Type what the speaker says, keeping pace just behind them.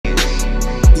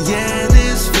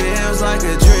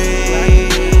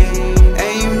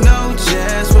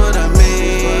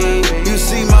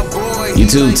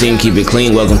YouTube? Team Keep It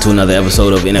Clean. Welcome to another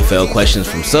episode of NFL Questions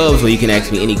from Subs, where you can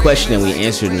ask me any question and we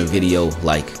answer it in a video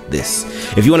like this.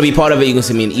 If you want to be part of it, you can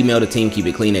send me an email to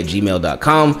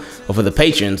teamkeepitclean@gmail.com, or for the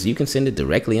patrons, you can send it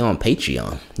directly on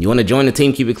Patreon. You want to join the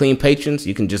Team Keep It Clean patrons,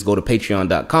 you can just go to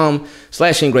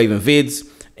patreon.com/Ingravenvids,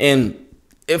 and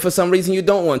if for some reason you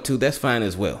don't want to, that's fine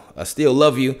as well. I still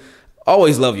love you,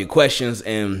 always love your questions,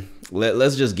 and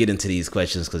let's just get into these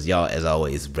questions because y'all, as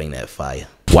always, bring that fire.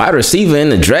 Wide receiver in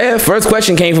the draft. First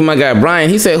question came from my guy Brian.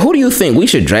 He said, who do you think we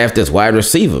should draft as wide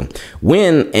receiver?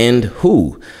 When and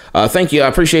who? Thank you. I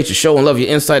appreciate your show and love your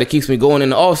insight. It keeps me going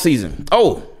in the off season.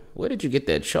 Oh, where did you get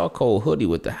that charcoal hoodie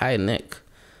with the high neck?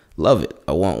 Love it.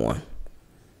 I want one.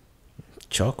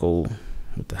 Charcoal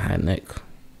with the high neck.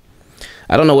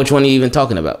 I don't know which one you're even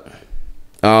talking about.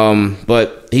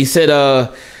 But he said,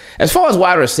 as far as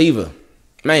wide receiver,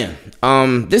 man,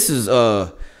 this is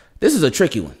a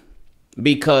tricky one.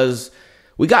 Because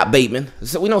we got Bateman.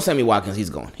 So we know Sammy Watkins, he's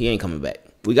gone. He ain't coming back.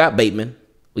 We got Bateman.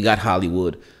 We got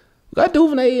Hollywood. We got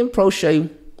Duvernay and Prochet.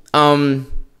 Tylan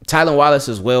Wallace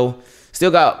as well.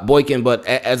 Still got Boykin, but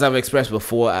as I've expressed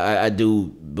before, I do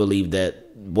believe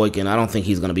that Boykin, I don't think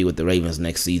he's going to be with the Ravens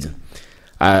next season.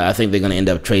 I think they're going to end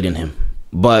up trading him.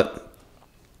 But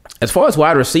as far as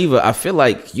wide receiver, I feel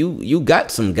like you got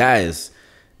some guys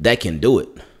that can do it.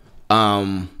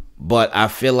 But I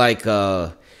feel like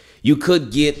you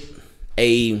could get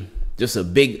an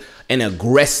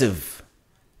aggressive,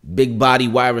 big body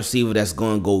wide receiver that's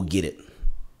going to go get it.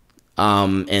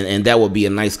 And that would be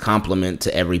a nice compliment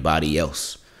to everybody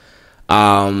else.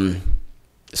 So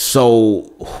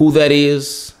who that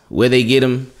is, where they get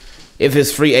him, if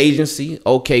it's free agency,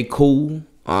 okay, cool.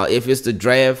 If it's the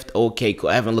draft, okay,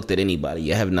 cool. I haven't looked at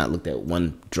anybody. I have not looked at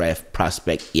one draft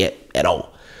prospect yet at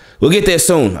all. We'll get there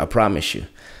soon, I promise you.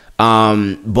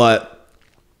 But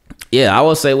yeah, I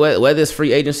would say whether it's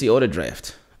free agency or the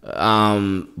draft.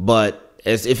 But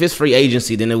if it's free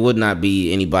agency, then it would not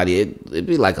be anybody. It'd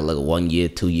be like a 1 year,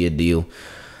 2 year deal.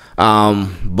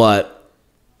 But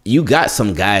you got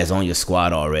some guys on your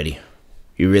squad already.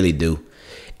 You really do.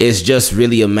 It's just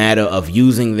really a matter of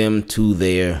using them to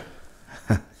their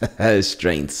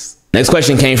strengths. Next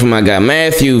question came from my guy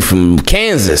Matthew from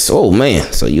Kansas. Oh,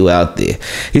 man. So you out there.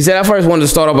 He said, I first wanted to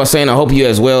start off by saying I hope you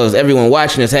as well as everyone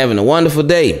watching is having a wonderful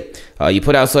day. You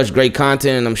put out such great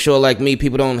content, and I'm sure like me,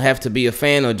 people don't have to be a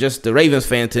fan or just the Ravens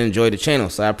fan to enjoy the channel.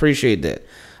 So I appreciate that.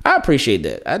 I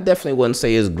definitely wouldn't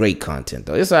say it's great content,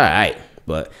 though. It's all right.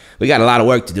 But we got a lot of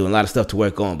work to do and a lot of stuff to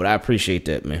work on. But I appreciate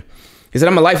that, man. He said,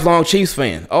 I'm a lifelong Chiefs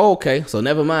fan. Oh, okay. So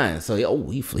never mind. So,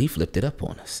 he flipped it up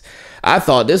on us. I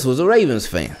thought this was a Ravens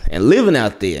fan and living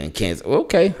out there in Kansas.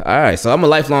 Okay. All right. So I'm a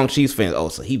lifelong Chiefs fan. Oh,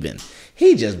 so he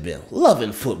just been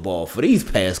loving football for these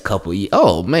past couple years.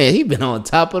 Oh, man. He been on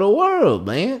top of the world,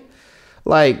 man.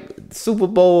 Like Super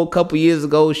Bowl a couple years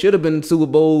ago. Should have been Super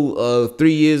Bowl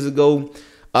 3 years ago.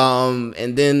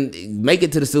 And then make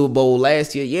it to the Super Bowl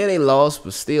last year. Yeah, they lost,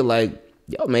 but still, like,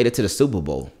 y'all made it to the Super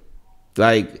Bowl.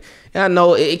 Like, I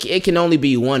know it can only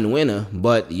be one winner,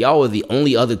 but y'all were the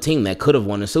only other team that could have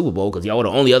won the Super Bowl because y'all were the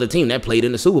only other team that played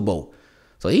in the Super Bowl.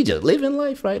 So he just living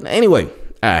life right now. Anyway,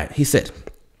 all right, he said,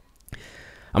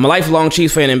 I'm a lifelong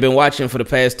Chiefs fan and been watching for the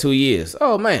past 2 years.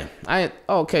 Oh, man.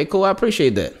 Okay, cool. I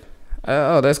appreciate that.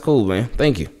 Oh, that's cool, man.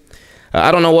 Thank you. I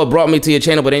don't know what brought me to your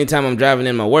channel, but anytime I'm driving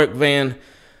in my work van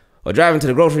or driving to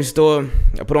the grocery store,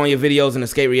 I put on your videos and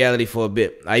escape reality for a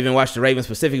bit. I even watch the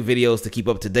Ravens-specific videos to keep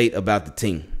up to date about the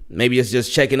team. Maybe it's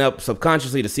just checking up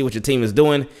subconsciously to see what your team is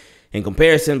doing in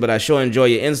comparison, but I sure enjoy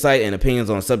your insight and opinions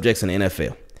on subjects in the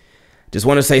NFL. Just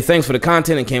want to say thanks for the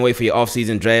content and can't wait for your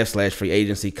off-season draft/free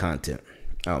agency content.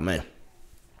 Oh, man.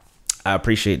 I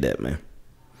appreciate that, man.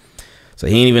 So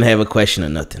he didn't even have a question or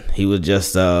nothing. He was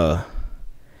just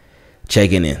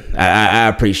checking in. I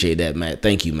appreciate that, man.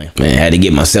 Thank you, man. Man, I had to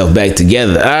get myself back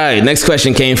together. All right, next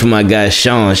question came from my guy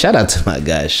Sean. Shout out to my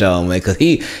guy Sean, man, because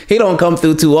he don't come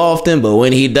through too often, but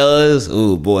when he does,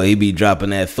 oh boy, he be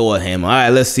dropping that Thor hammer. All right,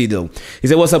 let's see though. He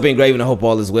said, what's up, Ingraven? I hope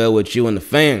all is well with you and the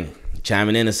fam.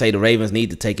 Chiming in to say the Ravens need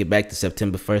to take it back to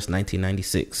September 1st,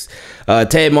 1996.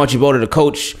 Ted Marchibota, the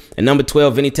coach, and number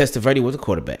 12, Vinny Testaverde, was a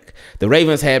quarterback. The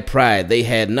Ravens had pride. They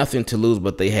had nothing to lose,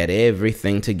 but they had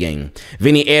everything to gain.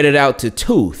 Vinny aired it out to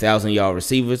 2,000-yard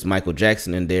receivers, Michael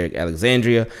Jackson and Derek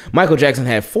Alexandria. Michael Jackson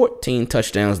had 14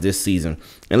 touchdowns this season.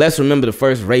 And let's remember the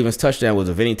first Ravens touchdown was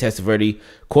a Vinny Testaverde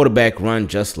quarterback run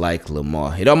just like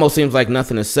Lamar. It almost seems like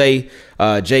nothing to say.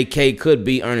 J.K. could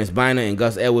be Ernest Biner and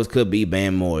Gus Edwards could be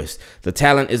Bam Morris. The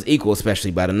talent is equal,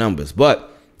 especially by the numbers.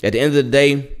 But at the end of the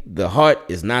day, the heart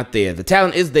is not there. The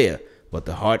talent is there, but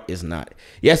the heart is not.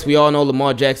 Yes, we all know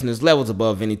Lamar Jackson is levels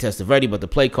above Vinny Testaverde, but the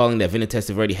play calling that Vinny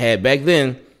Testaverde had back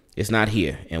then is not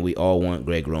here, and we all want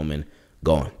Greg Roman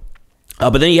gone.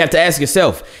 But then you have to ask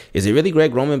yourself, is it really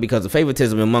Greg Roman? Because the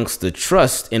favoritism amongst the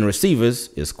trust in receivers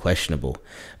is questionable.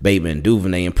 Bateman,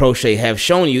 Duvernay, and Prochet have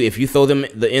shown you if you throw them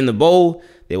in the bowl,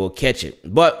 they will catch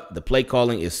it. But the play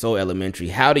calling is so elementary.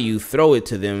 How do you throw it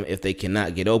to them if they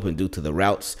cannot get open due to the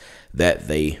routes that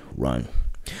they run?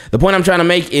 The point I'm trying to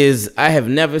make is I have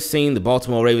never seen the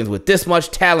Baltimore Ravens with this much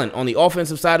talent on the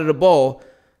offensive side of the ball,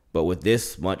 but with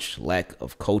this much lack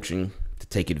of coaching to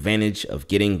take advantage of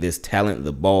getting this talent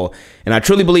the ball. And I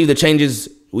truly believe the changes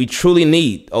we truly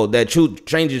need,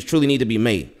 changes truly need to be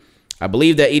made. I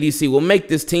believe that EDC will make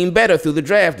this team better through the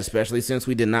draft, especially since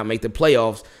we did not make the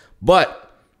playoffs.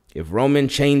 But if Roman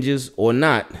changes or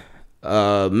not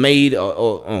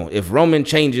if Roman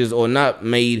changes or not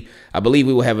made, I believe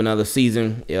we will have another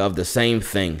season of the same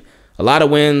thing. A lot of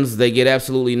wins, they get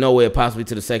absolutely nowhere, possibly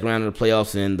to the second round of the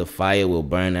playoffs, and the fire will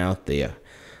burn out there.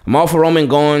 I'm all for Roman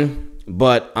going,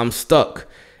 but I'm stuck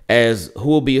as who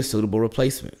will be a suitable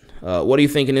replacement. What do you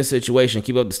think in this situation?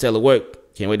 Keep up the stellar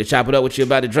work. Can't wait to chop it up with you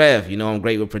about the draft. You know I'm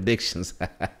great with predictions.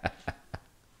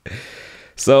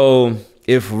 So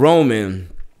if Roman,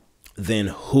 then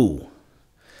who?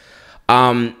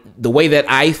 The way that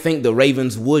I think the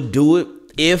Ravens would do it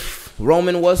if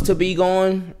Roman was to be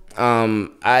gone,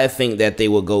 I think that they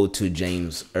will go to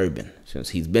James Urban. Since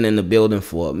he's been in the building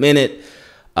for a minute,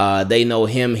 they know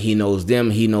him, he knows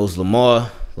them, he knows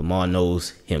Lamar, Lamar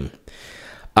knows him.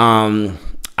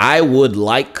 I would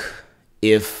like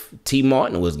if T.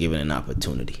 Martin was given an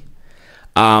opportunity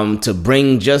to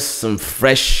bring just some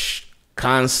fresh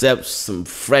concepts, some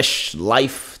fresh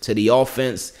life to the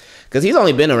offense, because he's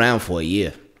only been around for a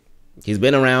year. He's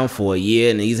been around for a year,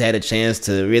 and he's had a chance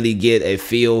to really get a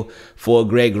feel for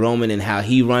Greg Roman and how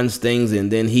he runs things,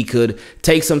 and then he could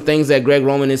take some things that Greg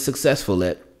Roman is successful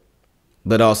at,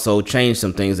 but also change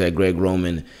some things that Greg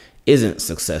Roman isn't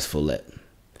successful at.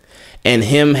 And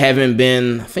him having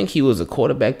been, I think he was a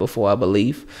quarterback before, I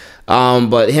believe,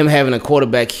 but him having a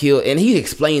quarterback heel, and he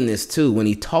explained this too when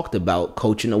he talked about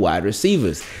coaching the wide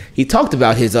receivers. He talked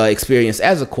about his experience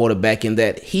as a quarterback and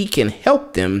that he can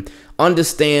help them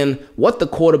understand what the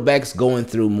quarterback's going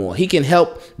through more. He can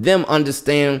help them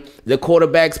understand the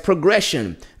quarterback's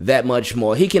progression that much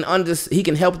more. He can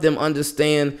help them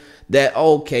understand that,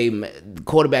 okay, the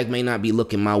quarterback may not be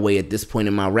looking my way at this point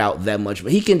in my route that much,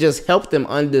 but he can just help them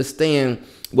understand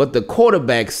what the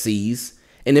quarterback sees.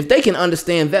 And if they can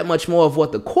understand that much more of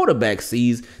what the quarterback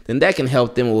sees, then that can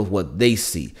help them with what they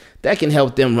see. That can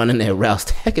help them running their routes.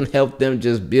 That can help them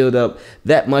just build up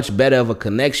that much better of a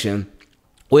connection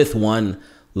with one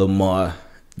Lamar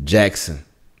Jackson.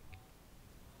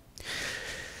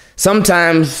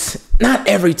 Sometimes, not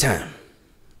every time,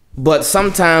 but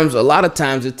sometimes, a lot of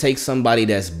times, it takes somebody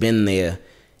that's been there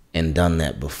and done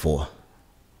that before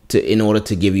in order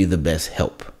to give you the best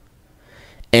help.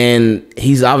 And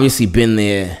he's obviously been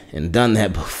there and done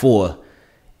that before,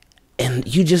 and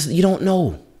you don't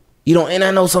know. And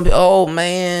I know some people, oh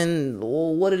man,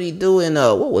 what did he do in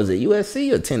what was it,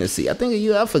 USC or Tennessee?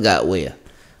 I forgot where.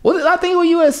 I think it was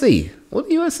USC. What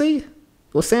USC?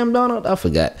 Was Sam Darnold? I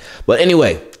forgot. But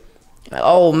anyway,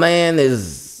 oh man,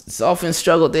 it's often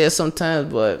struggled there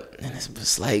sometimes, but it's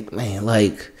just like, man,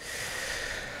 like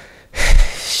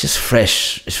it's just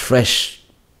fresh. It's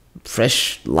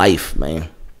fresh life, man.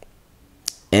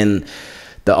 And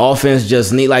the offense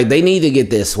just they need to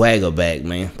get their swagger back,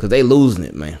 man, because they losing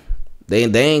it, man. They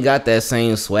ain't got that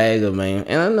same swagger, man.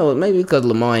 And I know maybe because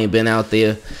Lamar ain't been out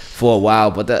there for a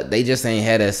while, but they just ain't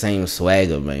had that same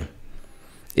swagger, man.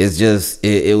 It's just,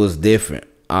 it was different.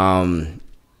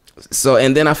 So,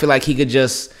 and then I feel like he could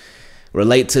just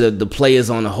relate to the players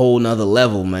on a whole nother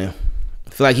level, man. I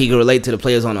feel like he could relate to the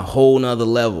players on a whole nother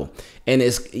level. And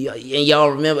y'all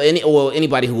remember,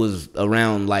 anybody who was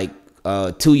around like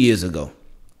 2 years ago,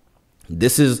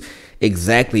 this is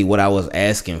exactly what I was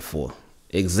asking for.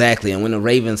 Exactly. And when the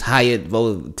Ravens hired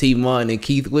both T. Martin and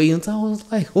Keith Williams, I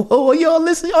was like, whoa, are y'all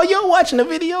listening? Are y'all watching the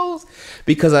videos?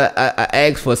 Because I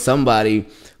asked for somebody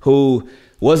who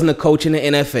wasn't a coach in the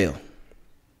NFL.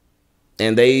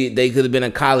 And they could have been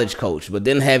a college coach, but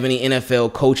didn't have any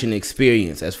NFL coaching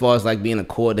experience as far as like being a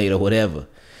coordinator or whatever.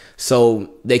 So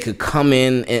they could come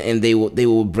in and they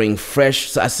will bring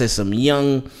fresh, so I said some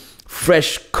young,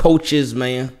 fresh coaches,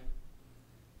 man,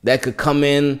 that could come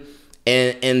in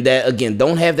and that, again,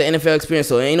 don't have the NFL experience,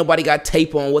 so ain't nobody got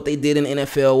tape on what they did in the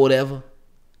NFL or whatever.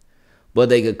 But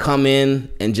they could come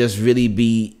in and just really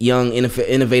be young,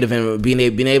 innovative, and being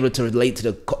able to relate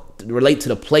to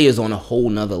the players on a whole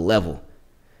nother level.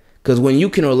 Because when you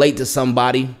can relate to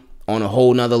somebody on a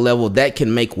whole nother level, that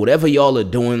can make whatever y'all are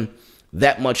doing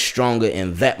that much stronger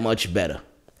and that much better.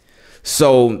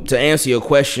 So to answer your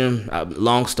question,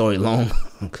 long story long,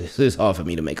 because it's hard for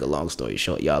me to make a long story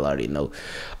short. Y'all already know.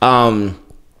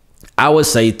 I would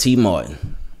say T.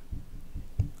 Martin.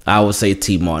 I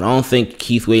don't think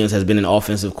Keith Williams has been an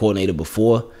offensive coordinator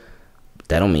before. But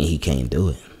that don't mean he can't do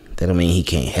it. That don't mean he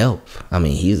can't help. I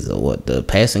mean, he's the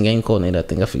passing game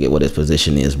coordinator. I forget what his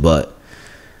position is, but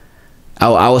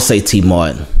I would say T.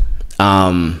 Martin.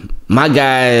 My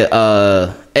guy,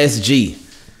 SG,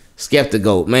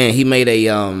 Skeptical, man, he made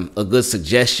a good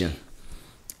suggestion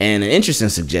and an interesting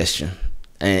suggestion.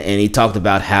 And he talked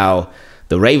about how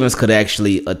the Ravens could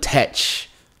actually attach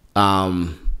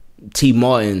T.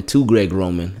 Martin to Greg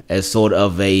Roman as sort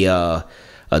of a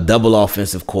double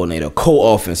offensive coordinator,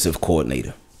 co-offensive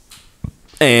coordinator.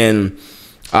 And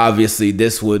obviously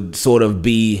this would sort of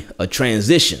be a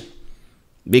transition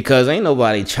because ain't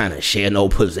nobody trying to share no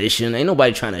position. Ain't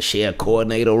nobody trying to share a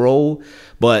coordinator role.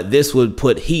 But this would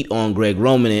put heat on Greg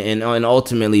Roman and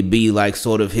ultimately be like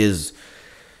sort of his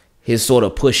sort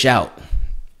of push out.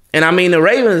 And I mean, the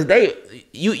Ravens,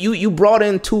 you brought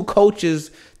in two coaches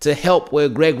to help where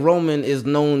Greg Roman is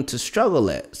known to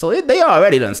struggle at. So they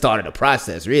already done started the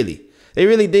process, really. They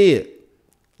really did.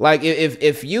 Like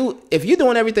if you're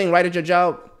doing everything right at your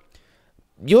job,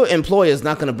 your employer is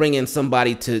not going to bring in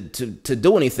somebody to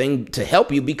do anything to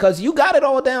help you because you got it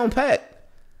all down pat.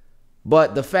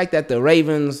 But the fact that the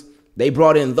Ravens, they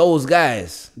brought in those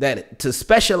guys that to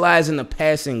specialize in the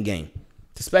passing game,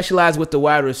 to specialize with the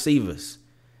wide receivers.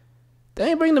 They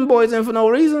ain't bring them boys in for no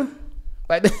reason.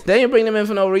 Like they ain't bring them in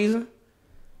for no reason.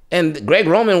 And Greg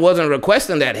Roman wasn't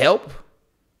requesting that help.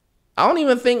 I don't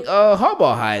even think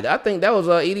Harbaugh hired. I think that was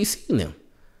EDC in them.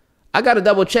 I got to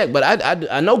double check, but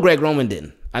I know Greg Roman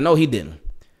didn't. I know he didn't.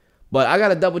 But I got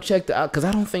to double check because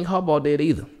I don't think Harbaugh did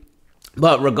either.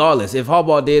 But regardless, if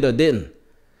Harbaugh did or didn't,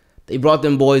 they brought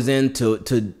them boys in to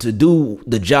do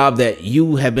the job that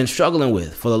you have been struggling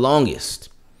with for the longest.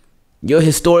 You're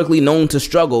historically known to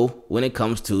struggle when it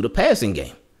comes to the passing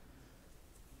game.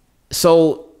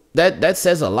 So that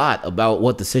says a lot about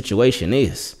what the situation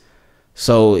is.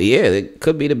 So, yeah, it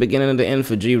could be the beginning of the end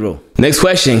for G-Roll. Next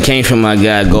question came from my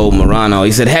guy, Gold Morano.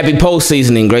 He said, happy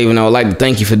postseason, Ingraven. I would like to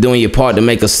thank you for doing your part to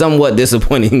make a somewhat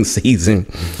disappointing season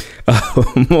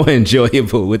more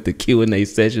enjoyable with the Q&A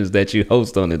sessions that you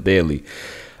host on the daily.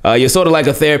 You're sort of like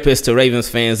a therapist to Ravens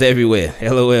fans everywhere.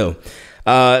 LOL.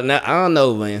 Now, I don't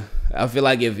know, man. I feel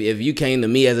like if you came to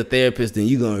me as a therapist, then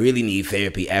you're going to really need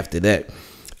therapy after that.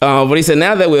 But he said,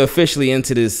 now that we're officially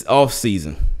into this off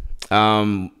season,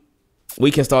 we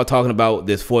can start talking about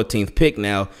this 14th pick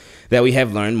now that we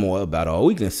have learned more about our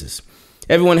weaknesses.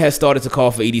 Everyone has started to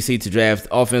call for EDC to draft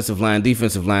offensive line,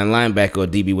 defensive line, linebacker, or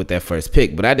DB with that first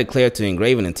pick. But I declare to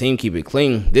Ingraven and Team Keep It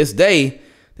Clean this day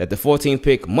that the 14th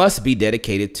pick must be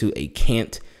dedicated to a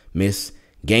can't-miss,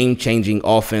 game-changing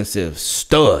offensive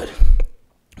stud,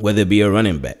 whether it be a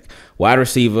running back, wide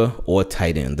receiver, or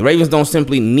tight end. The Ravens don't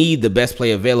simply need the best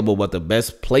player available, but the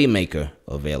best playmaker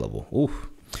available. Oof.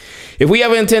 If we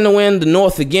ever intend to win the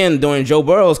North again during Joe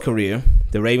Burrow's career,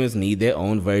 the Ravens need their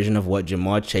own version of what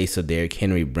Jamar Chase or Derrick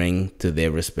Henry bring to their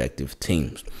respective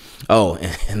teams. Oh,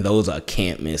 and those are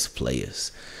can't-miss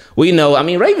players. We know, I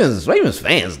mean, Ravens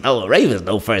fans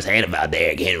know firsthand about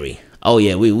Derrick Henry. Oh,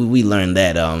 yeah, we learned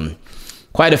that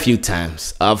quite a few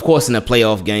times. Of course, in the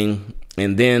playoff game,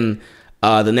 and then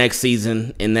the next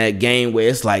season in that game where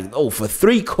it's like, oh, for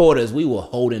 3 quarters, we were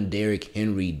holding Derrick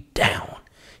Henry down.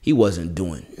 He wasn't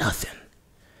doing nothing.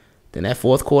 Then that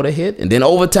 4th quarter hit, and then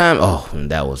overtime, oh,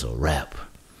 and that was a wrap.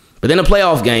 But then the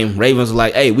playoff game, Ravens were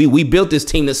like, hey, we built this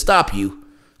team to stop you.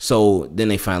 So then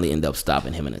they finally end up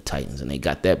stopping him and the Titans, and they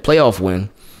got that playoff win.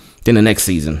 Then the next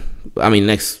season,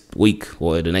 next week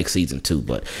or the next season too.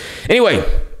 But anyway,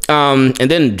 and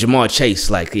then Jamar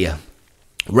Chase, like, yeah.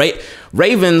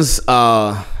 Ravens,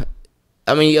 of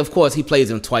course, he plays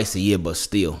them twice a year, but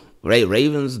still.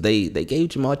 Ravens, they gave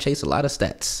Jamar Chase a lot of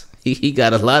stats. He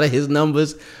got a lot of his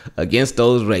numbers against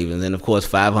those Ravens. And, of course,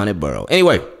 500 Burrow.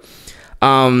 Anyway,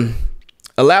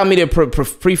 allow me to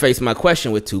preface my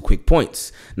question with 2 quick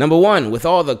points. Number 1, with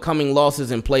all the coming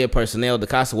losses in player personnel,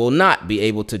 DeCosta will not be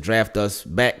able to draft us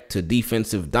back to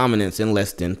defensive dominance in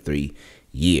less than 3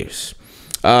 years.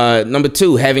 Number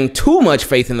 2, having too much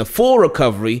faith in the full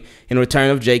recovery and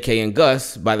return of JK and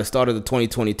Gus by the start of the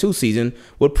 2022 season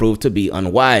would prove to be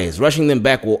unwise. Rushing them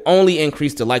back will only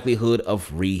increase the likelihood of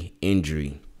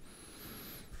re-injury.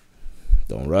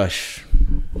 Don't rush.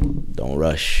 Don't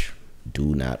rush.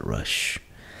 Do not rush.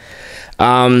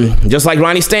 Just like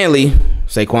Ronnie Stanley,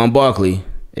 Saquon Barkley,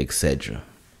 etc.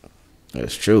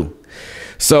 That's true.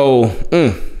 So,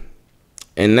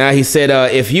 and now he said,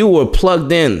 if you were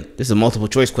plugged in, this is a multiple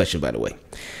choice question, by the way.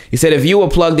 He said, if you were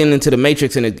plugged in into the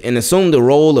Matrix and assumed the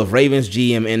role of Ravens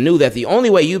GM and knew that the only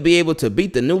way you'd be able to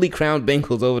beat the newly crowned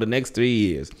Bengals over the next 3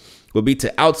 years would be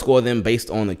to outscore them based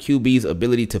on the QB's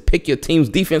ability to pick your team's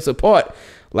defense apart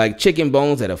like chicken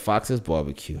bones at a Fox's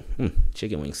barbecue.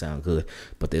 Chicken wings sound good,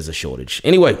 but there's a shortage.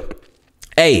 Anyway,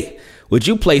 A, would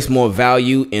you place more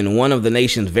value in one of the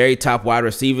nation's very top wide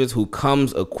receivers who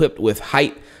comes equipped with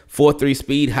height, 4.3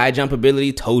 speed, high jump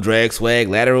ability, toe drag swag,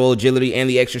 lateral agility, and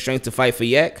the extra strength to fight for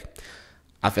yak?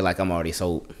 I feel like I'm already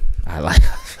sold. I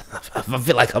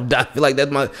feel like I'm done. I feel like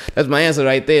that's my answer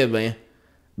right there, man.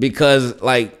 Because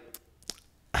like,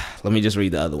 let me just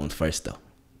read the other ones first though.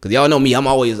 Cause y'all know me, I'm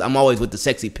always with the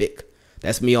sexy pick.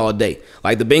 That's me all day.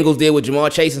 Like the Bengals did with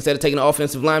Jamar Chase instead of taking the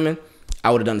offensive lineman,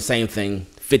 I would have done the same thing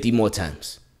 50 more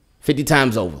times. 50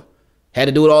 times over. Had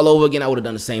to do it all over again, I would have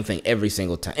done the same thing every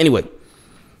single time. Anyway.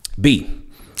 B,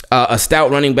 a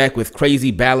stout running back with crazy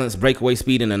balance, breakaway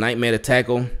speed, and a nightmare to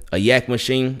tackle. A yak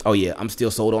machine. Oh, yeah, I'm still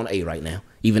sold on A right now,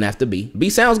 even after B. B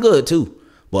sounds good, too,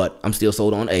 but I'm still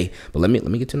sold on A. But let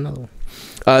me get to another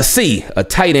one. C, a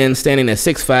tight end standing at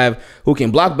 6'5", who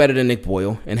can block better than Nick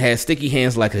Boyle and has sticky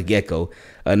hands like a gecko,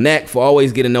 a knack for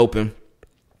always getting open,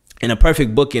 and a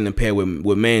perfect bookend to pair with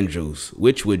Mandrews.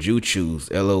 Which would you choose?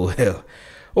 LOL.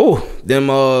 Oh, them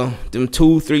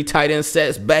 2-3 tight end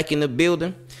sets back in the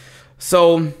building.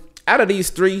 So out of these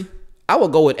three, I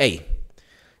would go with A.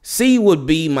 C would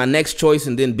be my next choice,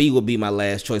 and then B would be my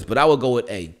last choice. But I would go with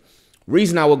A.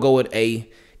 Reason I would go with A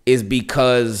is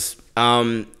because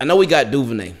I know we got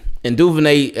Duvernay, and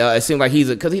Duvernay it seems like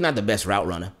because he's not the best route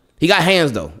runner. He got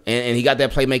hands though, and he got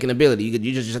that playmaking ability.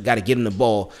 You just got to get him the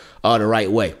ball the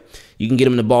right way. You can get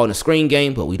him the ball in a screen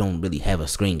game, but we don't really have a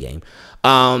screen game.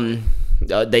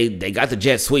 They got the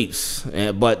jet sweeps,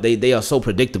 but they are so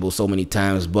predictable so many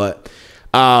times. But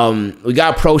we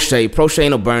got Prochet. Prochet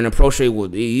ain't no burner. Prochet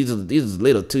he's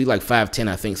little too. He's like 5'10",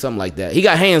 I think, something like that. He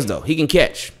got hands though. He can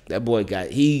catch. That boy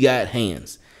got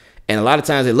hands. And a lot of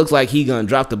times it looks like he gonna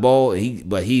drop the ball,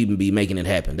 but he be making it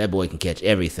happen. That boy can catch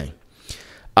everything.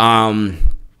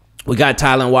 We got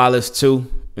Tylan Wallace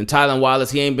too. And Tylan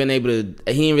Wallace, he ain't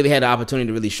really had the opportunity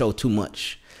to really show too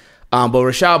much. But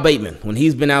Rashad Bateman, when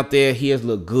he's been out there, he has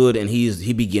looked good, and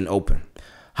he be getting open.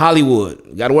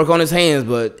 Hollywood, got to work on his hands,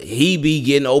 but he be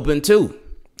getting open too.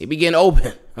 He be getting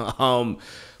open.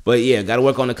 But yeah, got to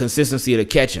work on the consistency of the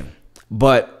catching.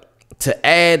 But to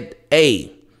add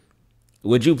A,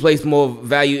 would you place more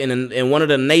value in one of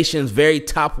the nation's very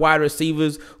top wide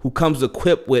receivers who comes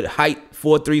equipped with height,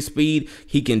 4.3 speed,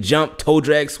 he can jump, toe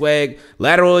drag swag,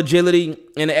 lateral agility,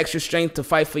 and the extra strength to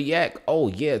fight for yak? Oh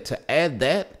yeah, to add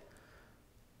that.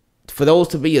 For those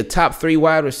to be your top 3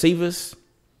 wide receivers,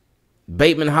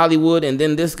 Bateman, Hollywood, and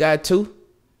then this guy too,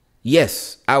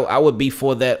 yes, I would be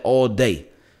for that all day.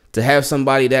 To have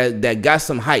somebody that got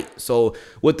some height. So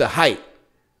with the height,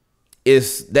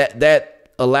 is that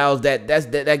allows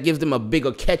that gives them a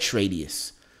bigger catch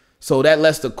radius. So that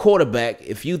lets the quarterback,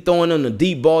 if you throwing them the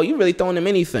deep ball, you really throwing them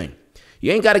anything.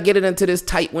 You ain't got to get it into this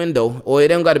tight window, or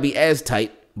it ain't got to be as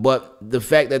tight. But the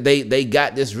fact that they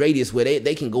got this radius where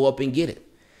they can go up and get it.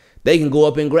 They can go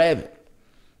up and grab it.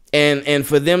 And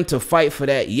for them to fight for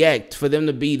that yak, for them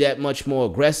to be that much more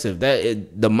aggressive,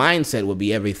 the mindset would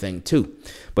be everything too.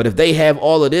 But if they have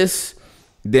all of this,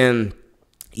 then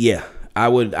yeah, I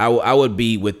would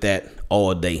be with that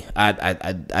all day.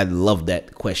 I love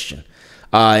that question.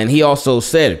 And he also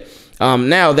said,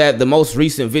 now that the most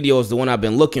recent video is the one I've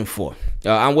been looking for.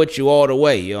 I'm with you all the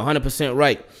way. You're 100%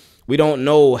 right. We don't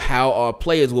know how our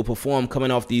players will perform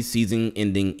coming off these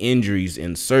season-ending injuries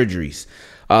and surgeries.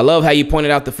 I love how you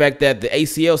pointed out the fact that the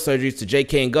ACL surgeries to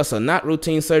JK and Gus are not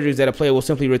routine surgeries that a player will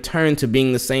simply return to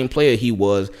being the same player he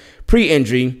was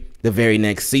pre-injury the very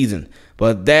next season.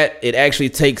 But that it actually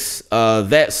takes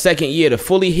that second year to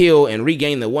fully heal and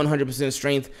regain the 100%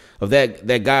 strength of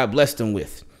that God blessed him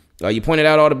with. You pointed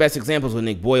out all the best examples with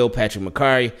Nick Boyle, Patrick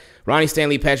McCarry, Ronnie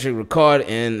Stanley, Patrick Ricard,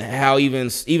 and how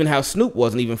even how Snoop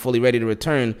wasn't even fully ready to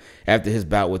return after his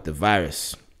bout with the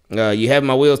virus. You have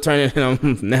my wheels turning,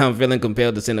 and now I'm feeling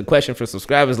compelled to send a question for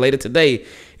subscribers later today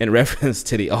in reference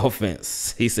to the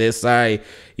offense. He says, sorry,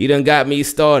 you done got me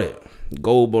started.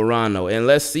 Go Barano. And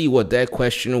let's see what that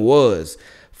question was.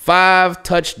 5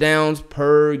 touchdowns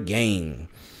per game.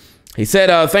 He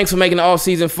said, thanks for making the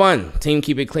offseason fun. Team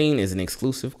Keep It Clean is an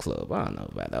exclusive club. I don't know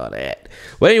about all that.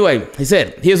 But anyway, he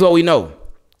said, here's what we know.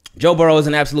 Joe Burrow is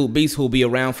an absolute beast who will be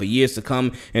around for years to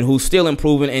come and who's still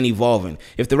improving and evolving.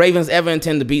 If the Ravens ever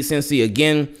intend to beat Cincy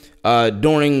again,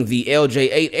 During the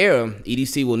LJ8 era,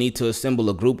 EDC will need to assemble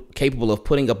a group capable of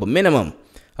putting up a minimum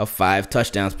of 5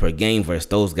 touchdowns per game versus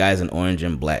those guys in orange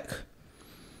and black.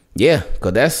 Yeah,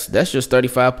 because that's just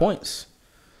 35 points.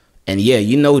 And yeah,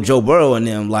 you know Joe Burrow and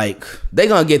them, like, they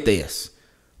going to get this.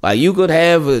 Like, you could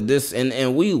have this,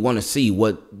 and we want to see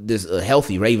what this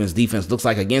healthy Ravens defense looks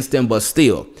like against them, but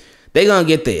still, they going to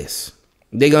get this.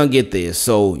 They're going to get this,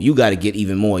 so you got to get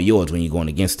even more of yours when you're going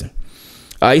against them.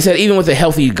 He said, even with a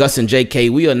healthy Gus and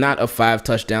JK, we are not a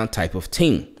 5-touchdown type of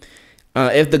team.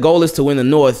 If the goal is to win the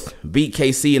North, beat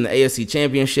KC in the AFC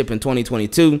Championship in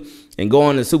 2022, and go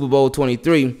on to Super Bowl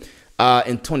 23 in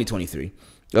 2023,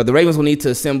 the Ravens will need to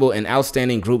assemble an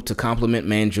outstanding group to complement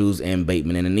Mandrews and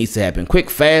Bateman, and it needs to happen quick,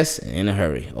 fast, and in a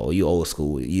hurry. Oh, you old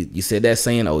school. You said that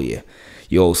saying? Oh, yeah.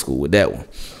 You old school with that one.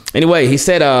 Anyway, he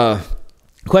said,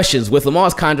 questions. With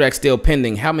Lamar's contract still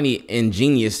pending, how many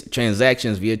ingenious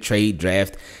transactions via trade,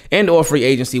 draft, and or free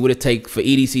agency would it take for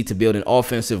EDC to build an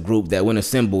offensive group that, when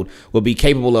assembled, will be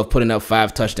capable of putting up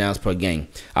 5 touchdowns per game?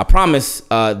 I promise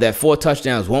that 4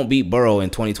 touchdowns won't beat Burrow in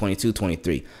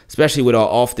 2022-23, especially with our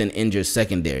often injured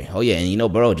secondary. Oh yeah, and you know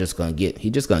Burrow just gonna get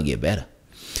better.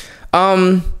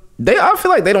 I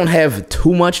feel like they don't have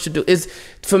too much to do. It's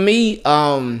for me,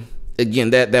 again,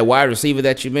 that wide receiver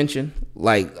that you mentioned,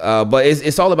 like, but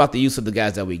it's all about the use of the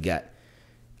guys that we got.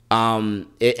 And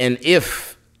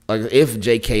if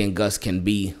JK and Gus can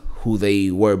be who they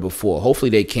were before,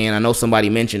 hopefully they can. I know somebody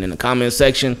mentioned in the comment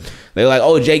section, they're like,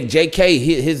 oh, JK,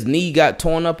 his knee got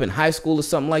torn up in high school or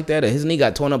something like that, or his knee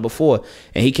got torn up before,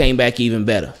 and he came back even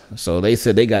better. So they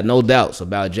said they got no doubts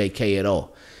about JK at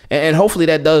all. And hopefully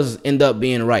that does end up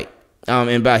being right, and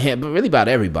about him, but really about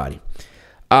everybody.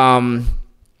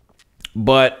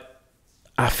 But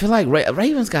I feel like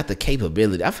Ravens got the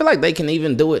capability. I feel like they can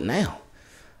even do it now.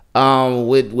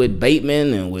 With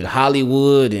Bateman and with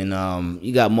Hollywood, and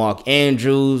you got Mark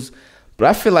Andrews. But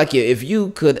I feel like if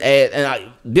you could add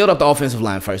and build up the offensive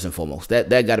line first and foremost, that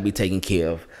got to be taken care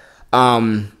of.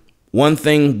 One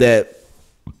thing that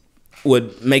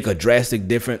would make a drastic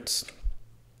difference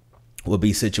would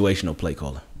be situational play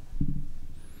calling.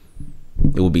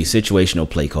 It would be situational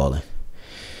play calling.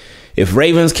 If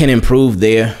Ravens can improve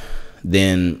there,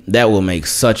 then that will make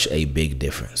such a big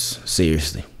difference.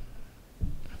 Seriously.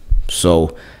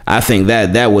 So I think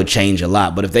that would change a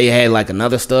lot. But if they had like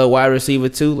another stud wide receiver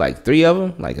too, like 3 of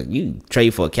them, like you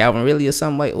trade for a Calvin Ridley or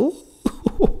something, like, ooh.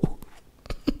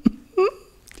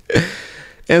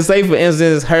 And say for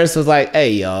instance, Hurst was like,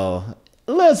 hey y'all,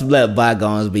 let's let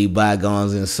bygones be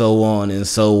bygones, and so on and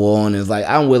so on. It's like,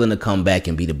 I'm willing to come back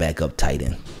and be the backup tight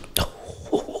end.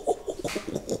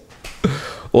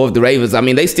 Or if the Ravens, I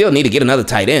mean, they still need to get another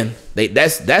tight end.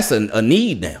 That's a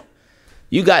need now.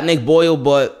 You got Nick Boyle,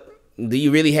 but do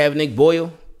you really have Nick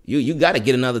Boyle? You got to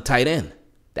get another tight end.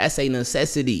 That's a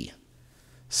necessity.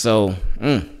 So,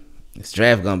 this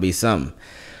draft going to be something.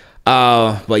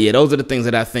 But yeah, those are the things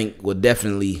that I think would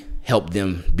definitely help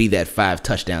them be that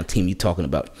 5-touchdown team you're talking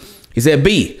about. He said,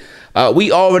 B,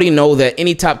 we already know that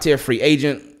any top-tier free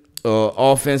agent or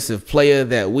offensive player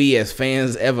that we as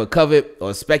fans ever covet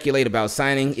or speculate about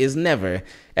signing is never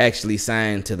actually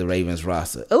signed to the Ravens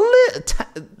roster.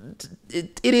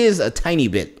 It is a tiny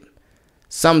bit.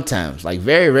 Sometimes, like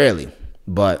very rarely,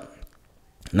 but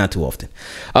not too often.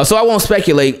 So I won't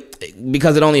speculate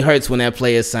because it only hurts when that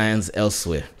player signs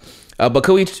elsewhere. But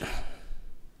could we...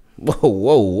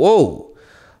 Whoa.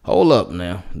 Hold up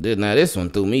now. Now this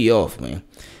one threw me off, man.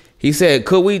 He said,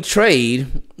 could we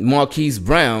trade Marquise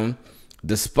Brown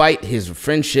despite his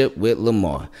friendship with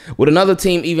Lamar? Would another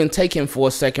team even take him for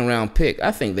a 2nd-round pick?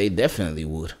 I think they definitely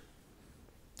would.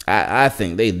 I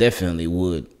think they definitely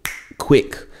would.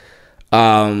 Quick.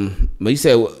 But he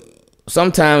said,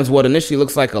 sometimes what initially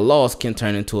looks like a loss can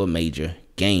turn into a major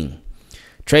gain.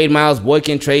 Trade Miles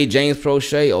Boykin, trade James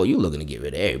Prochet. Oh, you looking to get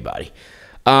rid of everybody.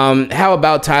 How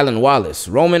about Tylan Wallace?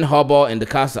 Roman, Harbaugh, and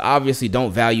DeCosta obviously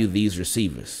don't value these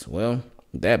receivers. Well,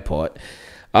 that part.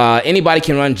 Anybody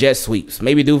can run jet sweeps.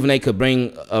 Maybe Duvernay could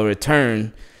bring a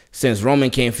return since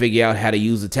Roman can't figure out how to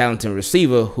use a talented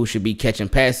receiver who should be catching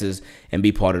passes and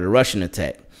be part of the rushing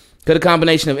attack. Could a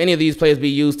combination of any of these players be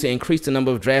used to increase the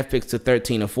number of draft picks to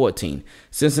 13 or 14?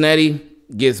 Cincinnati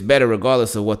gets better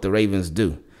regardless of what the Ravens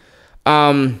do.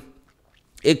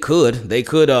 It could. They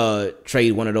could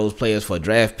trade one of those players for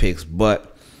draft picks,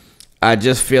 but I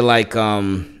just feel like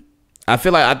I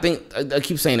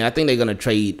keep saying it, I think they're gonna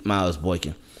trade Miles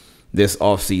Boykin this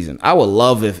offseason. I would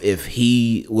love if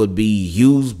he would be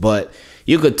used, but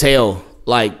you could tell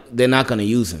like they're not gonna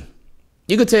use him.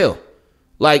 You could tell.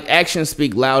 Like, actions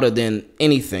speak louder than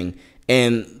anything,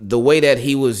 and the way that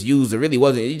he was used, it really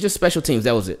wasn't. It just special teams.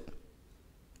 That was it.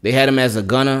 They had him as a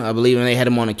gunner, I believe, and they had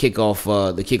him on the kickoff,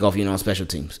 on special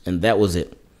teams, and that was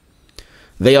it.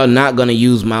 They are not going to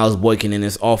use Miles Boykin in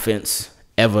this offense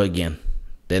ever again.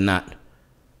 They're not.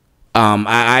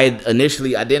 I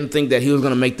initially didn't think that he was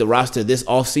going to make the roster this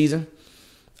offseason,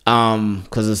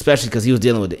 especially because he was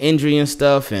dealing with the injury and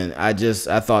stuff, and I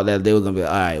thought that they were going to be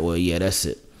all right. Well, yeah, that's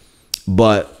it.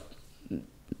 But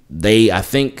I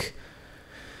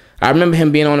remember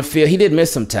him being on the field. He did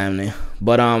miss some time there,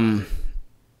 but I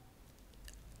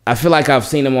feel like I've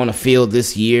seen him on the field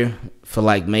this year for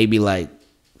maybe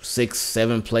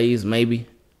 6-7 plays, maybe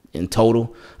in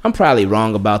total. I'm probably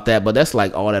wrong about that, but that's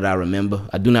all that I remember.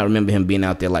 I do not remember him being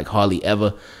out there hardly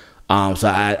ever. So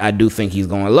I do think he's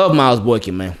going. I love Miles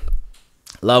Boykin, man.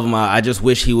 Love him. I just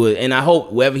wish he would, and I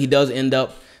hope wherever he does end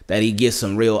up, that he gets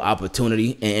some real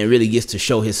opportunity and really gets to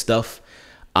show his stuff.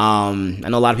 I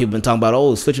know a lot of people have been talking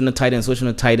about, switching to tight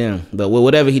end. But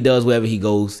whatever he does, wherever he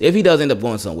goes, if he does end up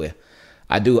going somewhere,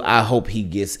 I hope he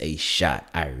gets a shot.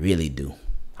 I really do.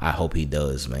 I hope he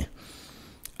does, man.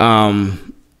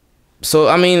 So,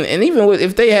 I mean, and even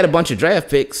if they had a bunch of draft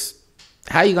picks,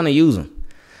 how are you going to use them?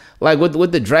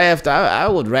 With the draft, I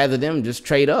would rather them just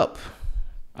trade up.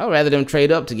 I would rather them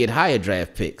trade up to get higher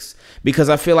draft picks, because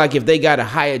I feel like if they got a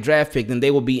higher draft pick, then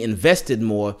they will be invested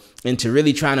more into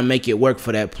really trying to make it work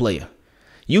for that player.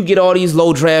 You get all these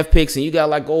low draft picks and you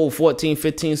got 14,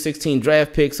 15, 16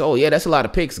 draft picks. Oh, yeah, that's a lot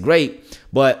of picks. Great.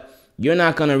 But you're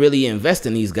not going to really invest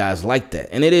in these guys like that.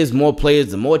 And it is more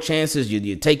players, the more chances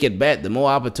you take it back, the more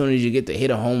opportunities you get to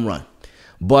hit a home run.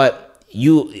 But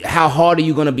how hard are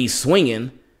you going to be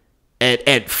swinging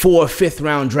at 4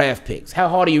 fifth-round draft picks? How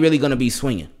hard are you really going to be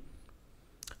swinging?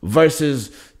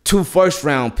 Versus 2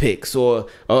 first-round picks or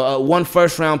 1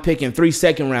 first-round pick and 3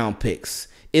 second-round picks.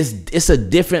 It's a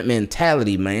different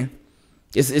mentality, man.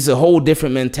 It's a whole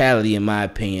different mentality, in my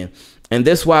opinion. And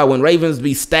that's why when Ravens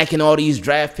be stacking all these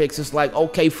draft picks, it's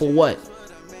okay, for what?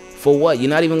 For what? You're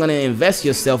not even going to invest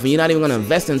yourself, and you're not even going to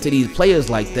invest into these players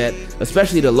like that,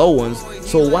 especially the low ones.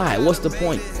 So why? What's the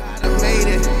point?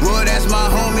 Well, that's my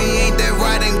homie, ain't that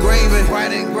right engraving?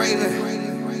 Right engraving.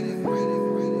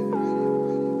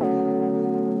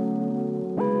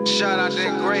 Shout out to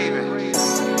Ingravenvids.